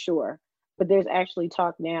 Documentaries for sure. But there's actually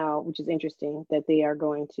talk now, which is interesting, that they are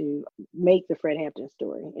going to make the Fred Hampton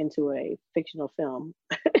story into a fictional film,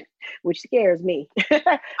 which scares me.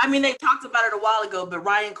 I mean, they talked about it a while ago, but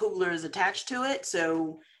Ryan Coogler is attached to it,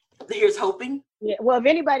 so here's hoping. Yeah, well, if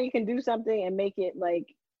anybody can do something and make it like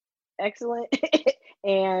excellent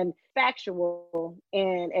and factual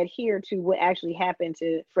and adhere to what actually happened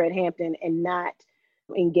to Fred Hampton and not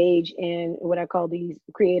engage in what I call these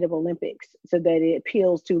creative Olympics so that it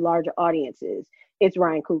appeals to larger audiences, it's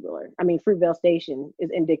Ryan Coogler. I mean, Fruitvale Station is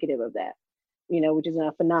indicative of that, you know, which is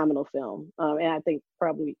a phenomenal film. And I think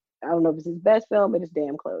probably, I don't know if it's his best film, but it's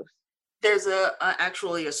damn close. There's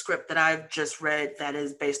actually a script that I've just read that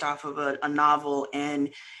is based off of a novel, and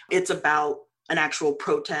it's about an actual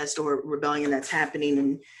protest or rebellion that's happening.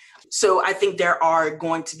 And so I think there are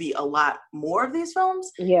going to be a lot more of these films.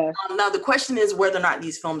 Yeah. Now the question is whether or not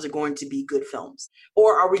these films are going to be good films,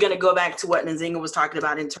 or are we going to go back to what Nzinga was talking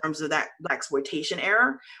about in terms of that blaxploitation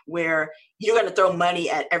era, where you're going to throw money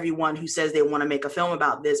at everyone who says they want to make a film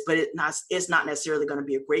about this, but it's not necessarily going to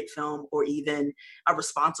be a great film or even a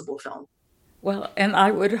responsible film. Well, and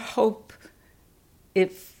I would hope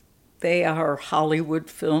if they are Hollywood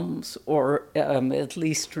films or at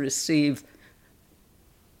least receive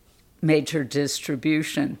major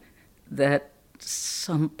distribution, that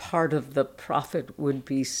some part of the profit would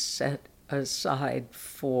be set aside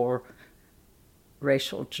for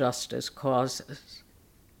racial justice causes.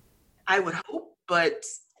 I would hope, but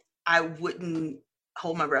I wouldn't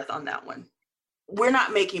hold my breath on that one. We're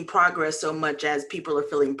not making progress so much as people are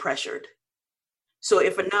feeling pressured. So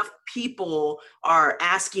if enough people are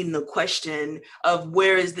asking the question of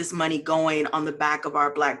where is this money going on the back of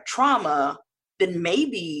our Black trauma, then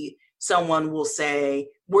maybe someone will say,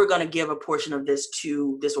 we're going to give a portion of this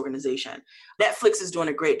to this organization. Netflix is doing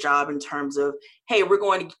a great job in terms of, hey, we're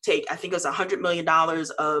going to take, I think it was $100 million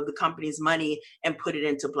of the company's money and put it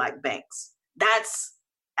into Black banks. That's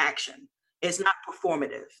action. It's not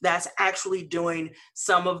performative. That's actually doing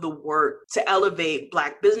some of the work to elevate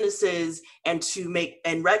Black businesses and to make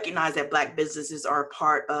and recognize that Black businesses are a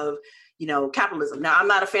part of, you know, capitalism. Now, I'm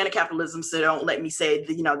not a fan of capitalism, so don't let me say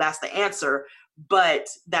that, you know, that's the answer. But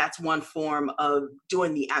that's one form of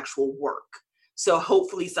doing the actual work. So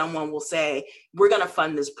hopefully someone will say, we're going to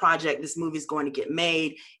fund this project. This movie is going to get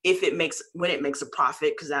made. When it makes a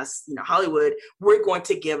profit, because that's, you know, Hollywood, we're going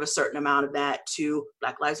to give a certain amount of that to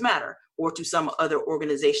Black Lives Matter or to some other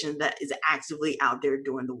organization that is actively out there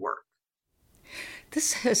doing the work.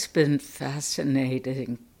 This has been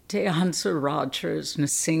fascinating. Deonza Rogers,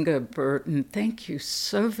 Nzinga Burton, thank you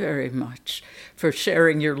so very much for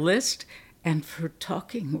sharing your list and for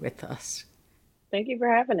talking with us. Thank you for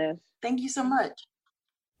having us. Thank you so much.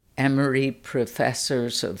 Emory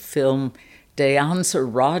professors of film Deonza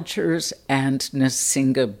Rogers and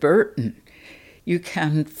Nzinga Burton. You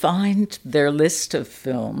can find their list of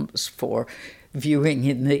films for viewing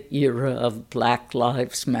in the era of Black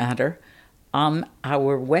Lives Matter on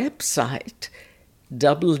our website,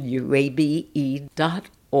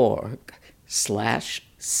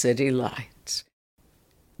 wabe.org/citylights.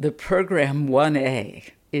 The program 1A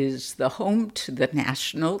is the home to the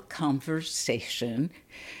National Conversation,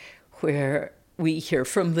 where we hear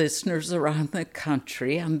from listeners around the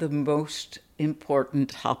country on the most important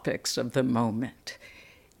topics of the moment.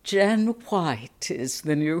 Jen White is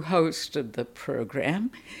the new host of the program.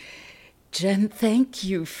 Jen, thank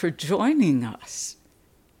you for joining us.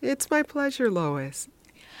 It's my pleasure, Lois.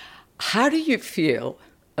 How do you feel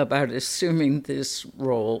about assuming this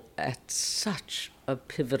role at such a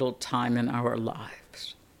pivotal time in our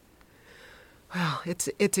lives? Well,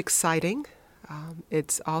 it's exciting.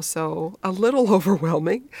 It's also a little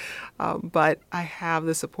overwhelming, but I have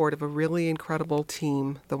the support of a really incredible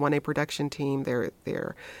team, the 1A production team.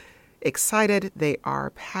 They're excited, they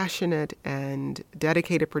are passionate and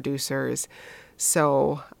dedicated producers.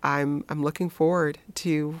 So I'm looking forward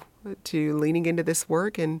to leaning into this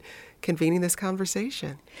work and convening this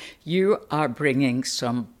conversation. You are bringing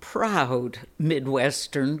some proud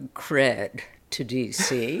Midwestern cred to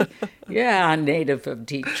D.C. Yeah, native of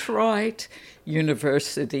Detroit,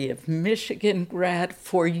 University of Michigan grad.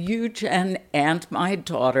 For you, Jen, and my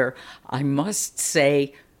daughter, I must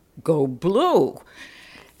say, go blue.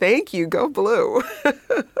 Thank you, go blue.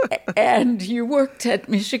 And you worked at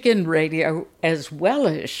Michigan Radio as well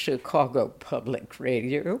as Chicago Public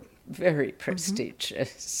Radio, very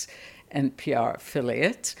prestigious NPR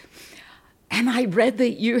affiliate. And I read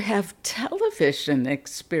that you have television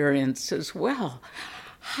experience as well.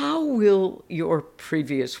 How will your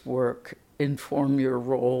previous work inform your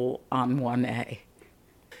role on 1A?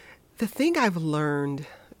 The thing I've learned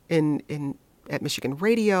at Michigan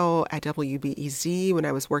Radio, at WBEZ, when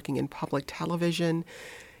I was working in public television,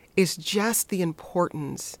 is just the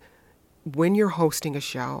importance, when you're hosting a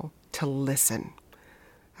show, to listen.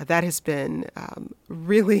 That has been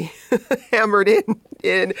really hammered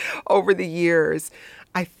in over the years.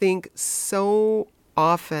 I think so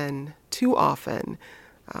often, too often,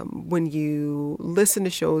 when you listen to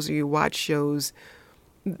shows or you watch shows,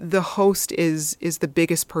 the host is the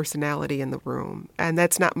biggest personality in the room. And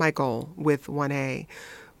that's not my goal with 1A.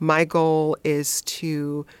 My goal is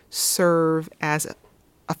to serve as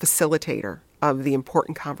a facilitator of the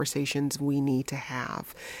important conversations we need to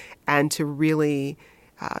have, and to really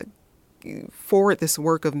forward this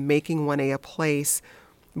work of making 1A a place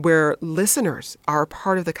where listeners are a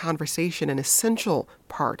part of the conversation, an essential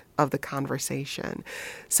part of the conversation.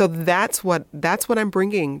 So that's what I'm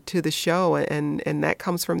bringing to the show, and that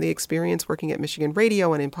comes from the experience working at Michigan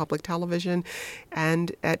Radio and in public television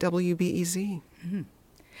and at WBEZ. Mm-hmm.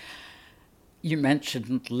 You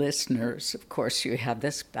mentioned listeners. Of course, you have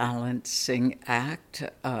this balancing act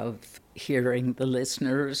of hearing the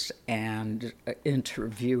listeners and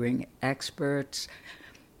interviewing experts.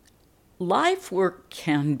 Live work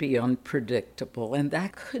can be unpredictable, and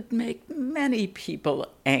that could make many people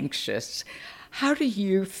anxious. How do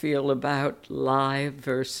you feel about live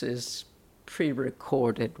versus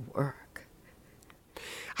pre-recorded work?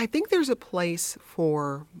 I think there's a place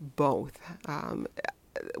for both.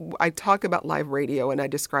 I talk about live radio, and I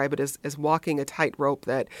describe it as walking a tightrope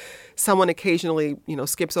that someone occasionally,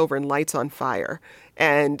 skips over and lights on fire.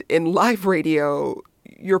 And in live radio,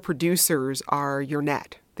 your producers are your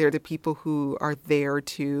net. They're the people who are there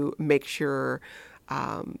to make sure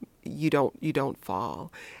you don't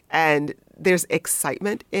fall. And there's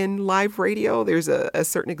excitement in live radio. There's a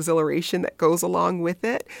certain exhilaration that goes along with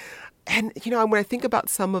it. And, when I think about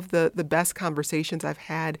some of the best conversations I've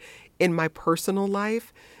had in my personal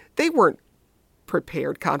life, they weren't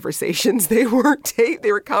prepared conversations. They weren't taped.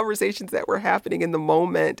 They were conversations that were happening in the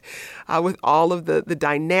moment with all of the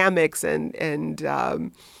dynamics and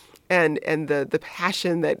the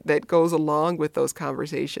passion that goes along with those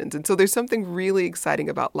conversations. And so there's something really exciting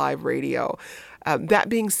about live radio. That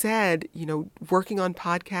being said, working on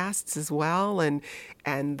podcasts as well, and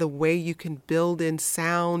the way you can build in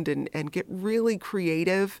sound and get really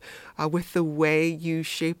creative with the way you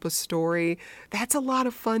shape a story, that's a lot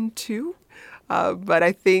of fun too. But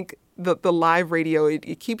I think the live radio,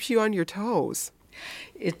 it keeps you on your toes.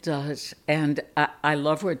 It does. And I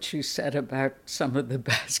love what you said about some of the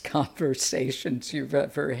best conversations you've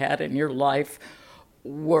ever had in your life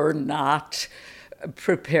were not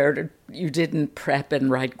prepared. You didn't prep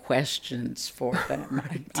and write questions for them.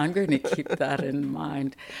 Right. I'm going to keep that in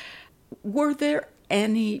mind. Were there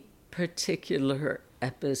any particular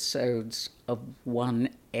episodes of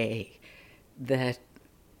 1A that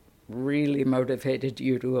really motivated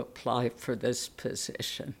you to apply for this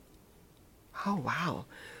position? Oh, wow.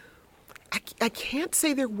 I can't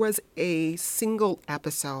say there was a single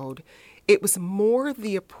episode. It was more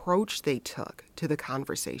the approach they took to the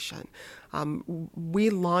conversation. We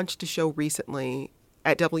launched a show recently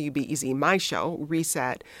at WBEZ, my show,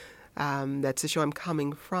 Reset. That's the show I'm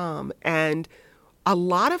coming from. And a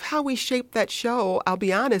lot of how we shaped that show, I'll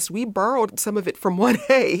be honest, we borrowed some of it from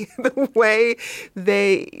 1A, the way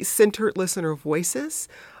they centered listener voices,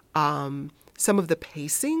 some of the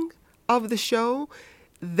pacing of the show,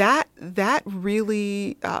 that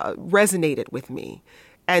really resonated with me.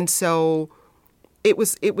 And so it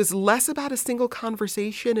was less about a single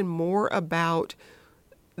conversation and more about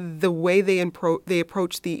the way they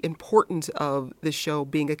approach the importance of the show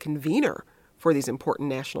being a convener for these important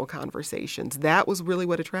national conversations. That was really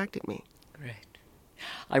what attracted me. Great.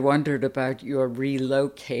 I wondered about your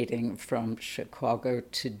relocating from Chicago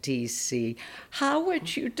to D.C. How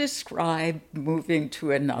would you describe moving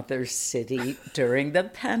to another city during the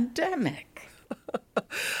pandemic?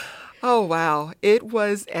 Oh, wow. It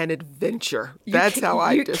was an adventure. That's how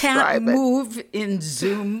I describe it. You can't move in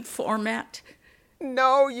Zoom format?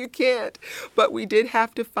 No, you can't. But we did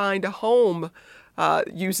have to find a home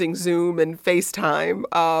using Zoom and FaceTime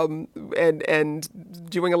and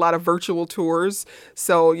doing a lot of virtual tours.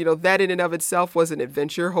 So, that in and of itself was an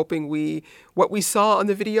adventure, hoping what we saw on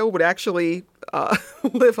the video would actually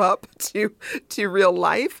live up to real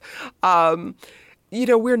life.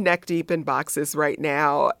 We're neck deep in boxes right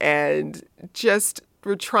now, and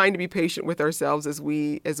we're trying to be patient with ourselves as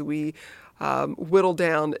we whittle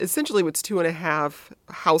down. Essentially, it's 2.5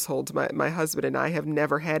 households. My husband and I have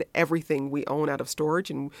never had everything we own out of storage,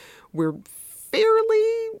 and we're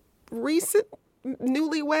fairly recent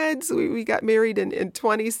newlyweds. We got married in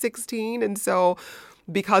 2016, and so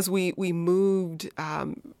because we moved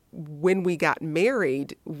when we got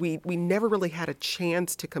married, we never really had a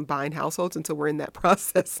chance to combine households, and so we're in that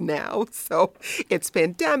process now. So it's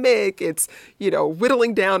pandemic, it's,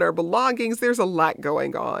 whittling down our belongings. There's a lot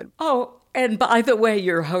going on. Oh, and by the way,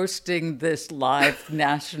 you're hosting this live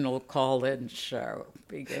national call-in show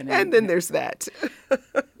beginning. And then there's that.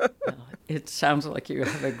 It sounds like you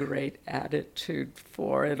have a great attitude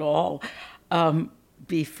for it all.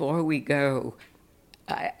 Before we go,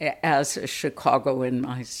 as a Chicagoan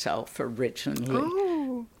myself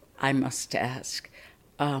originally, I must ask,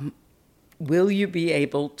 will you be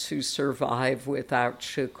able to survive without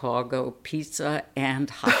Chicago pizza and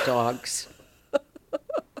hot dogs?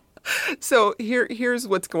 So here's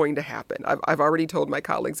what's going to happen. I've already told my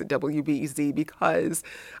colleagues at WBEZ, because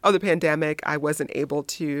of the pandemic, I wasn't able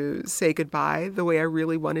to say goodbye the way I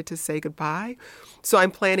really wanted to say goodbye. So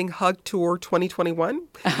I'm planning Hug Tour 2021,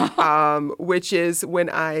 which is when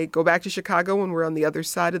I go back to Chicago when we're on the other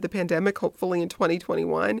side of the pandemic, hopefully in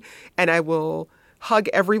 2021. And I will hug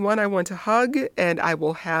everyone I want to hug, and I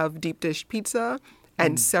will have deep dish pizza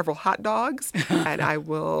and several hot dogs, and I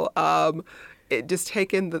will just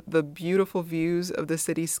take in the beautiful views of the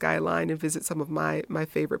city skyline and visit some of my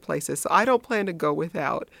favorite places. So I don't plan to go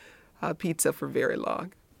without pizza for very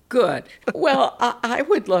long. Good. Well, I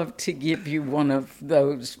would love to give you one of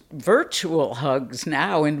those virtual hugs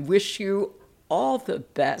now and wish you all the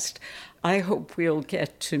best. I hope we'll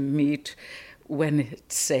get to meet when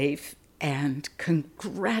it's safe, and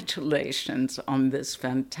congratulations on this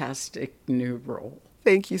fantastic new role.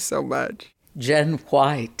 Thank you so much. Jen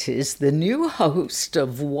White is the new host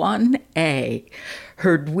of 1A,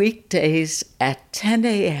 heard weekdays at 10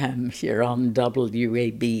 a.m. here on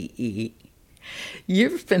WABE.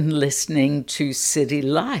 You've been listening to City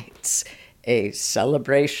Lights, a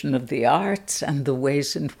celebration of the arts and the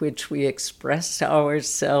ways in which we express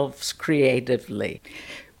ourselves creatively.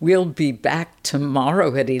 We'll be back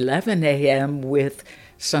tomorrow at 11 a.m. with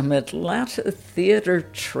some Atlanta theater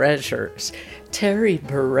treasures, Terry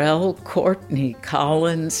Burrell, Courtney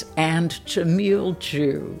Collins, and Jamil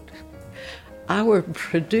Jude. Our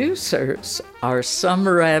producers are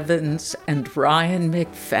Summer Evans and Ryan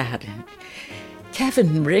McFadden.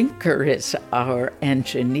 Kevin Rinker is our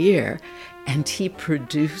engineer, and he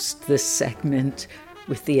produced the segment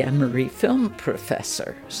with the Emory Film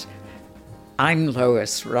Professors. I'm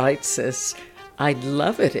Lois Reitzes. I'd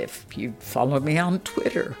love it if you'd follow me on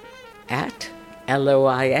Twitter at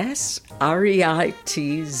LoisReitzes.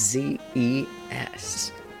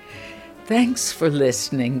 Thanks for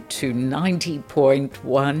listening to 90.1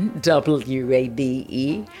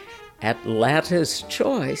 WABE, Atlanta's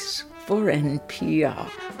Choice for NPR.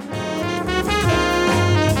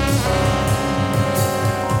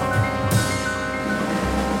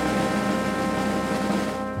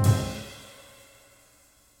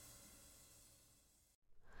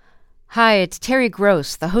 Hi, it's Terry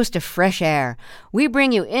Gross, the host of Fresh Air. We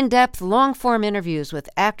bring you in-depth, long-form interviews with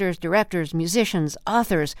actors, directors, musicians,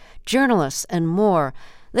 authors, journalists, and more.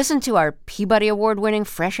 Listen to our Peabody Award-winning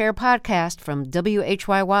Fresh Air podcast from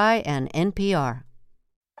WHYY and NPR.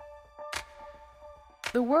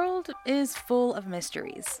 The world is full of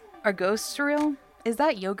mysteries. Are ghosts real? Is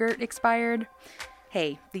that yogurt expired?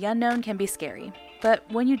 Hey, the unknown can be scary. But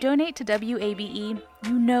when you donate to WABE,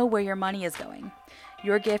 you know where your money is going.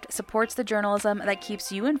 Your gift supports the journalism that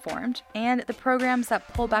keeps you informed and the programs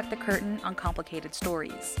that pull back the curtain on complicated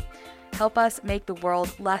stories. Help us make the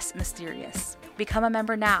world less mysterious. Become a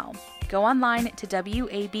member now. Go online to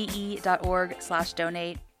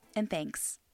wabe.org/donate, and thanks.